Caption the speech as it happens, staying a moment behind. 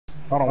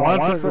Hold on,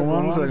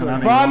 one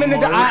second. Bro,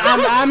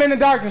 I'm in the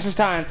darkness this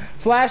time.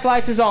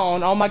 Flashlights is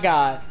on. Oh my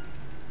god.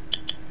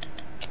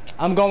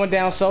 I'm going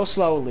down so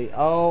slowly.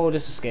 Oh,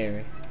 this is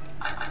scary.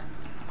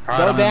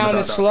 Go down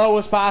as slow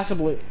as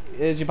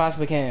you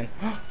possibly can.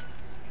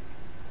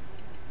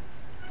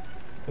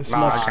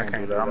 Nah, I can't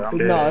do that. I'm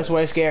scared. No, it's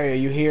way scarier.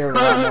 You hear a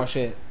lot more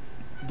shit.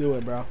 Do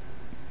it, bro.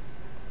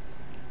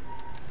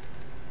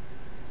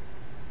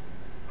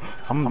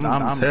 I'm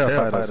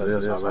terrified of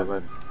this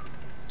already.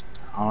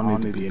 I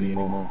don't need to be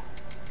anymore.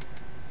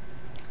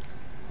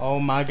 Oh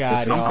my god.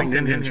 There's something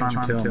in here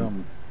trying to kill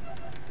me.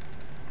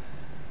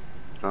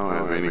 I don't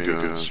have any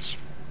guns.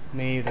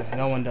 Me either.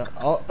 No one does.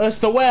 Oh, it's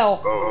the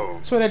well. Oh.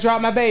 That's where they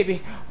dropped my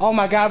baby. Oh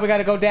my god, we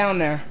gotta go down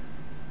there.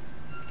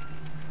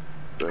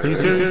 Are you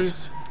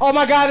serious? Oh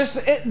my god,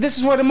 this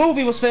is where the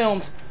movie was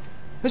filmed.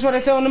 This is where they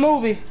filmed the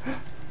movie.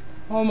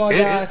 Oh my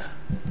god.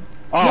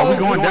 Oh, no, we're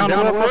going down the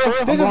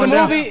well. This is a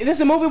movie. This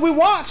is a movie we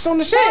watched on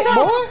the shit,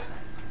 boy.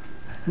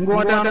 I'm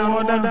going down.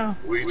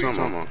 What are you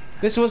talking about?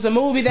 This was the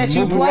movie that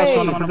you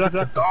played.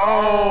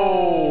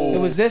 Oh! It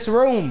was this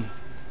room.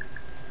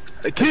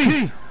 A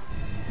key.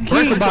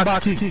 Breaker box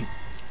key.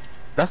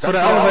 That's for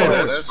the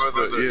elevator. That's for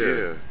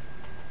the,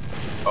 yeah.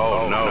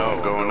 Oh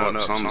no, going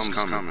up, something's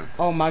coming.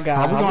 Oh my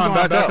god. We're going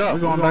back up. We're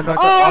going back up.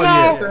 Oh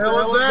no! What the hell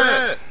is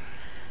that?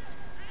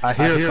 I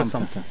hear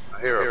something. I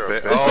hear a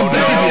bit. It's the baby.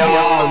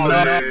 Oh,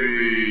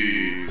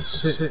 baby.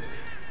 Shit.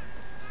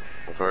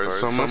 I've heard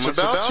so much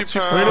about you,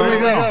 pal. Where do we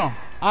go?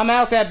 I'm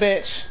out that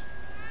bitch.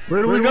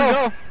 Where do we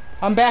go?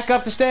 I'm back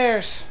up the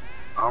stairs.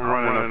 I'm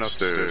running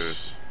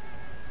upstairs.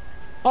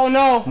 Oh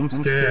no! I'm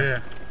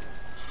scared.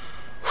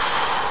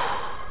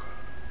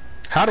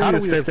 How do we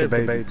escape the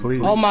baby,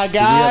 please? Oh my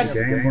god!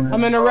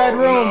 I'm in the red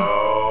room.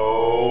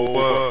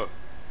 No.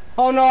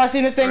 Oh no! I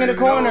seen the thing in the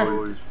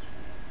corner.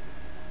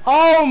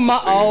 Oh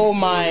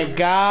my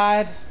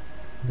god!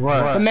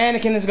 What? The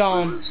mannequin is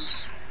gone.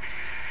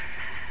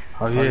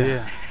 Oh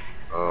yeah.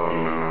 Oh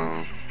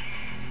no.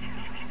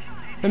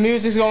 The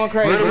music's going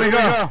crazy. Where do we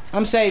go?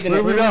 I'm saving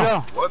it. Where do we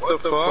go? What the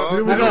fuck? Where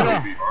do we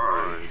go?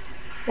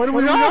 Where do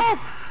we go?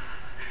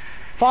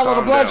 Follow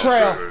the blood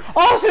trail.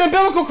 Oh, it's an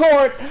umbilical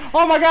cord.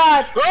 Oh my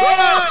god.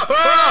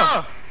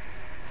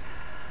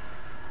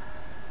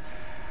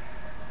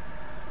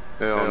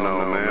 Hell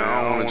no, man.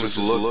 I don't want to just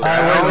look.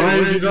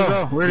 Where did you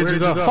go? Where did you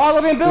go?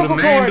 Follow the umbilical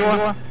cord.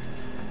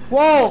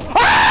 Whoa.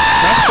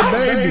 That's the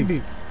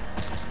baby.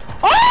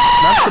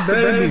 That's the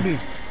baby.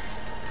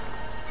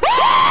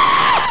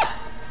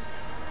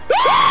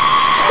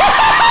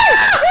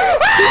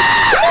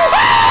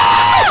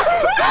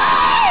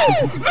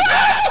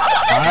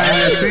 I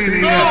ain't seen it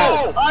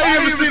yet. I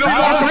ain't even seen him.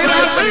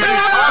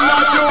 I'm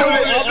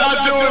not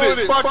doing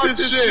it. Fuck this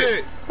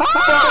shit.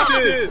 Fuck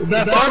this.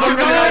 That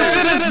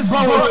shit is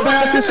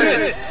fast as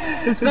shit.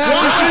 It's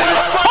fast as shit.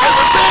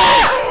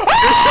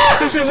 It's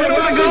fast as shit. Where do I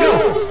go?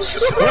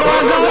 Where do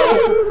I go?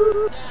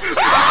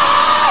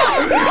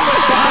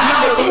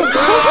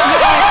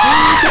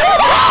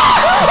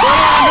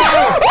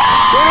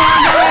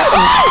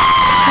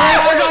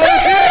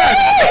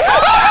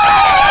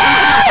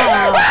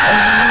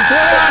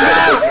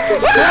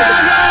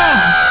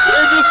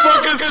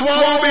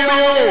 Swallow me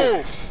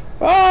whole!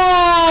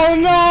 Oh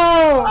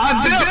no! I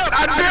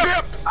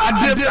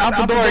dipped out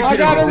the door. I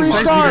gotta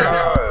restart.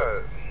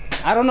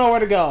 I don't know where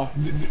to go.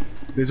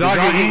 Did y'all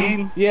get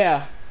eaten?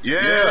 Yeah.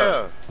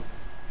 Yeah.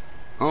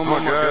 Oh my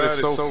god,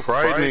 it's so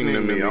frightening to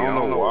me. I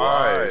don't know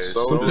why. It's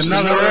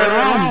another red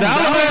room. The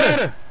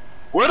elevator.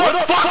 Where the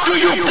fuck do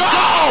you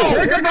go?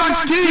 Breaker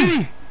box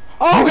key.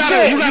 Oh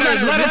shit! You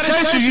gotta let it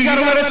chase you. You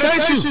gotta let it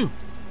chase you.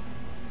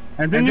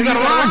 And then you gotta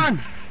run.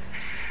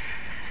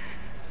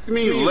 You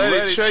mean let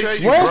it chase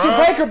you, Where's the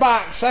breaker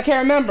box? I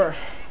can't remember.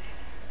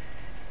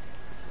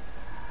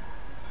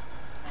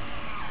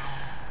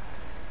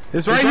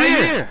 It's right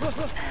here.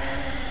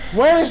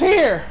 Where is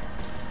here?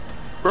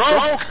 Bro.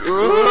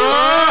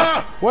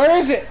 Where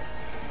is it?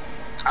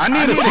 I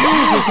need a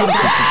fuse or something.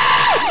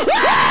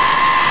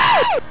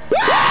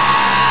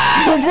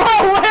 Bro,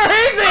 where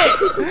is it?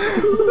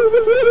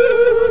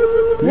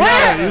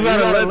 Where? You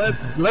gotta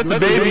let the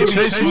baby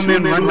chase you and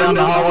then run down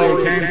the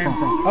hallway it came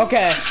from.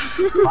 Okay.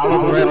 Follow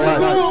the red light.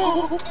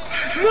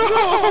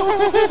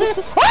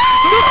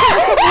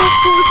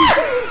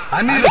 I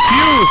need a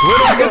fuse. Where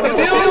do I get the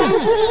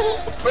fuse?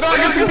 Where do I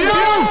get the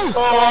fuse?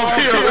 Oh, I'm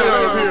here.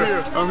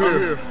 I'm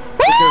here.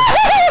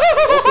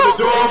 Open the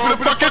door. Open the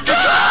fucking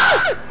door.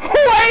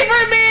 Wait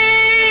for me!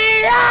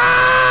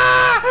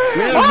 Ah!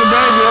 Where's the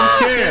baby? I'm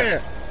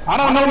scared. I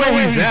don't know where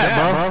he's at,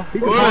 bro. He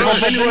can pop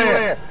up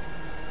anywhere.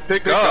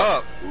 Pick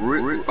up. The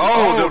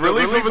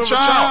relief of a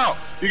child.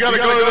 You gotta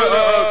go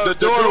to the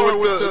door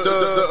with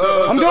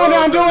the I'm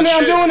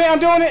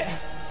doing it.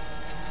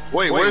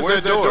 Wait, where's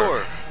that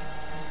door?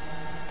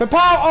 The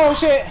power. Oh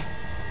shit.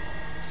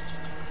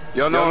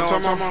 Y'all know what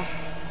I'm talking about?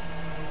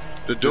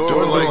 The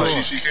door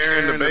like she's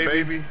carrying the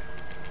baby.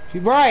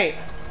 Right.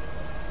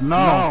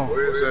 No.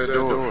 Where's that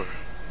door?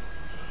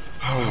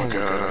 Oh my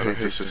god, I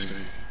hate this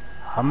thing.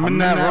 I'm in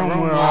that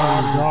room where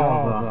all these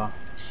dolls are.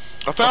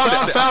 I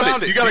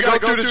found it. You gotta go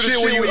through the shit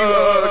where you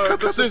cut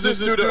the scissors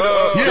through the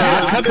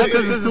Yeah, I cut the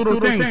scissors through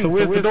the thing. So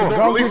where's the door?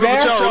 Go through there.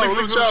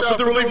 Relieve the child. Put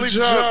the relief the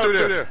child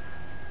through there.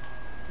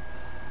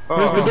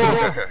 Where's the door?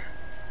 Okay.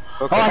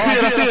 Oh, I see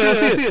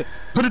it.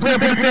 Put it there.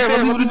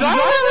 Relieve the child.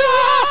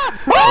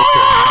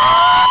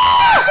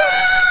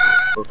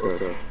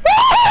 Okay.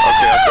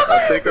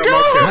 I think I'm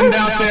okay.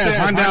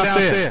 Run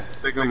downstairs. I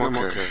think I'm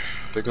okay.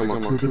 Through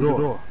the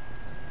door.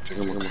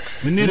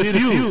 We need a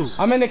fuse.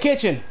 I'm in the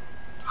kitchen.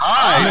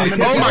 Hide! Oh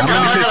my God! I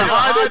gotta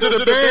hide under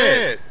the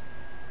bed.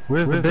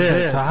 Where's the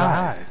bed to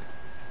hide?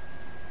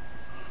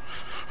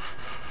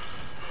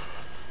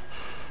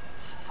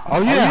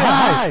 Oh yeah,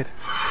 hide!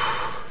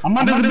 I'm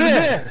under the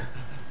bed.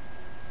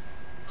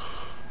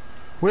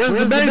 Where's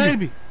the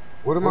baby?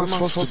 What am I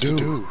supposed to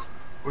do?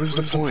 What is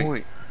the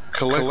point?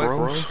 Collect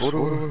Rose? What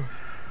do we...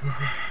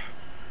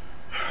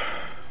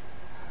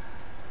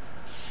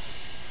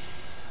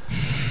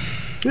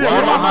 Yeah, Why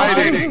am I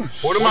hiding?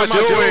 What am I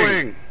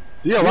doing?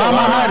 Yeah, why am I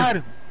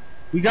hiding?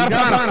 We gotta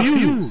find a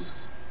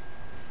fuse.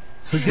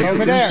 So get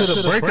over there. into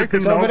the breaker.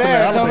 It's over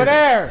there. It's over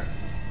there.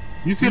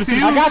 You see the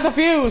fuse? I got the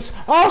fuse.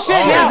 Oh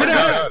shit!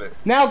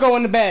 Now go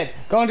in the bed.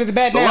 Go into the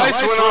bed now. The lights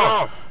went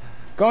off.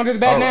 Go into the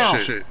bed now.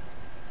 Shit.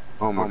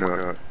 Oh my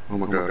God. Oh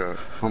my God.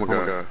 Oh my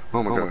God.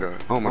 Oh my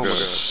God. Oh my God.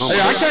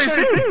 Hey, I can't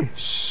see.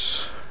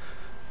 Shh.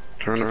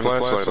 Turn the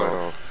flashlight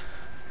off.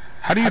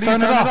 How do you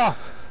turn it off?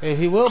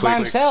 He will by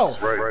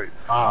himself. Right.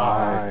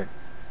 Alright.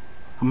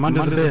 I'm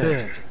under the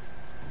bed.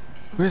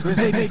 Where's the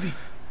baby?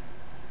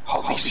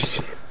 Holy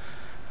shit.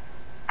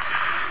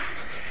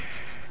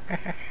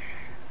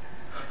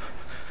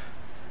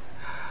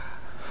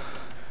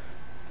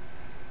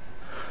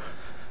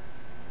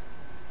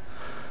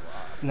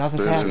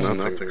 Nothing's happening.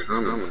 Nothing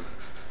coming.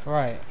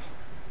 Right.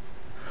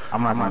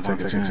 I'm not gonna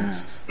take a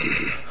chance.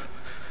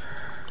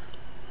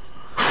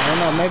 I don't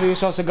know. Maybe we're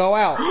supposed to go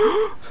out.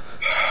 I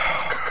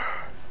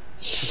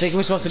think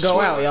we're supposed to go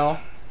out, y'all.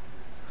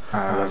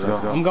 Alright, let's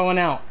go. I'm going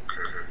out.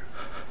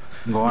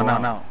 I'm going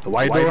out. The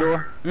white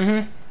door?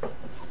 Mm-hmm.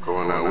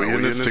 Going out. We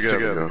in this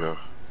together.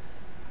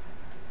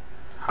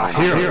 I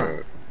hear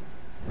him.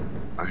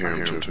 I hear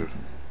him too.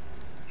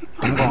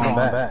 I'm going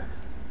back.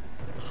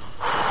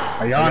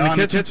 Are y'all in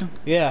the kitchen?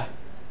 Yeah.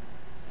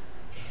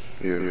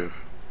 Yeah.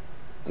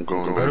 I'm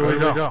going Where do we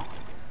back. go?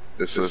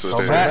 This is the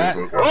Go stairs. back.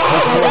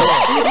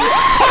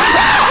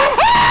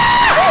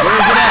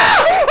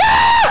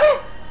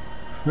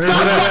 Where's Where's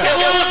it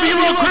at? You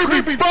little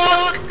creepy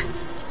fuck!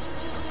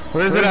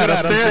 Where's it at?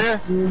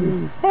 Upstairs? Yes,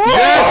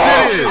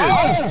 it is!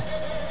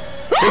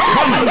 It's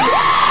coming! We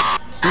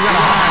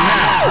gotta hide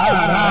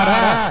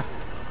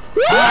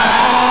now.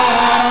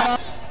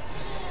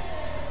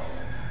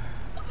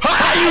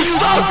 Hide! You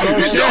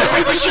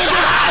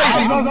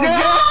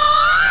stop!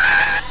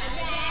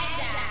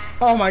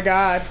 Oh my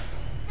God.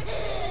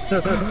 Oh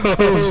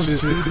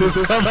shit, it's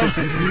coming.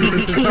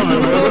 It's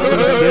coming.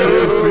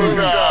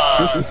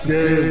 It's the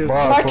scariest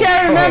boss. I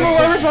can't remember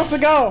where we're supposed to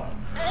go.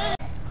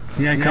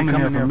 He ain't coming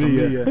here for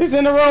me yet. He's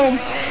in the room.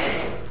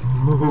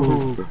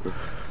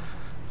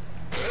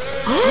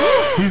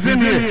 He's in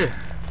here.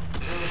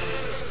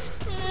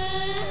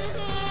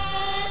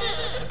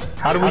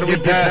 How do we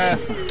get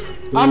past him?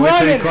 I'm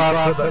running.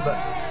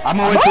 I'm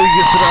gonna wait till he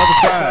gets to the other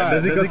side.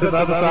 Does he go to the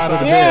other side of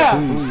the bed?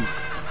 Please.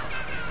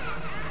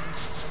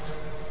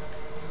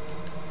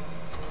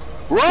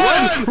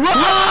 Run!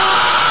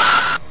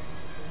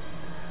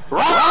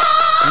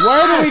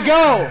 Where do we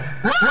go?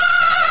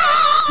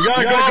 You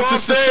gotta go up the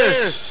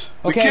stairs.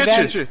 Okay, the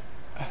kitchen.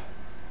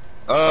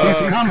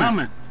 He's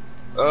coming.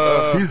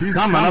 He's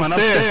coming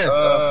upstairs.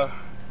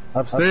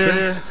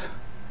 Upstairs.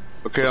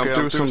 Okay, I'm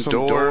through some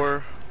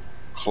door.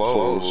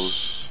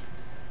 Close.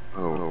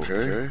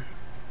 Okay.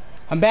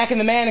 I'm back in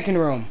the mannequin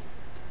room.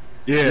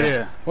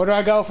 Yeah. Where do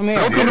I go from here?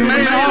 Go to the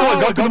main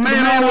hallway. Go to the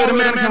main hallway. The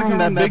man comes from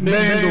that big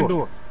main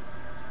door.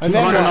 Keep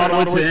running all the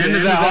way to the end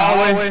of that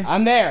hallway.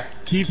 I'm there.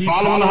 Keep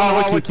following the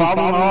hallway. Keep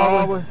following the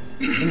hallway.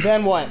 And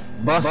then what?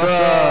 Bust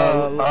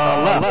left.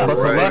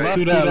 Bust left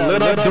through that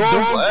lit up door.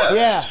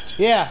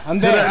 Yeah, I'm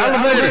To there. the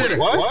elevator.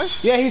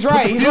 What? Yeah, he's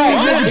right. He's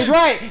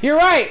right. You're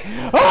right.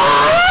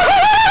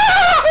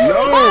 No,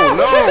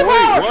 wait,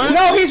 what?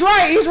 No, he's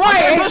right. He's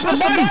right. Push the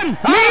button. Me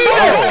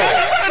either.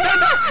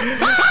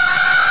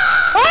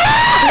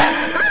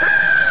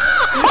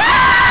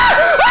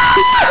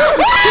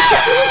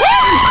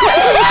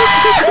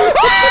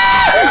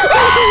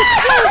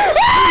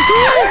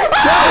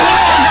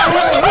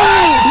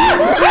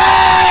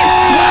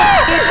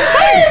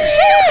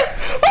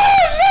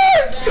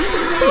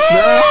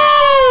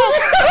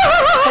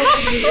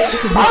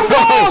 I'm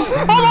gone!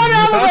 I'm on the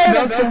elevator!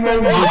 That's the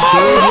most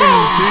disturbing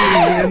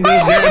thing in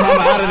this game. I'm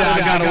out of there. I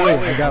got away.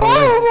 Oh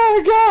my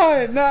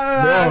God! No.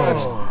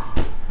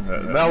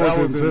 That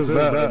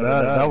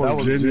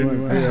was genuine.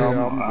 Wait,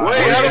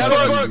 how the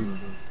fuck?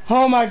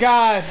 Oh my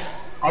God!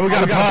 Oh, we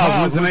got a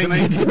pause. When's the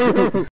 19?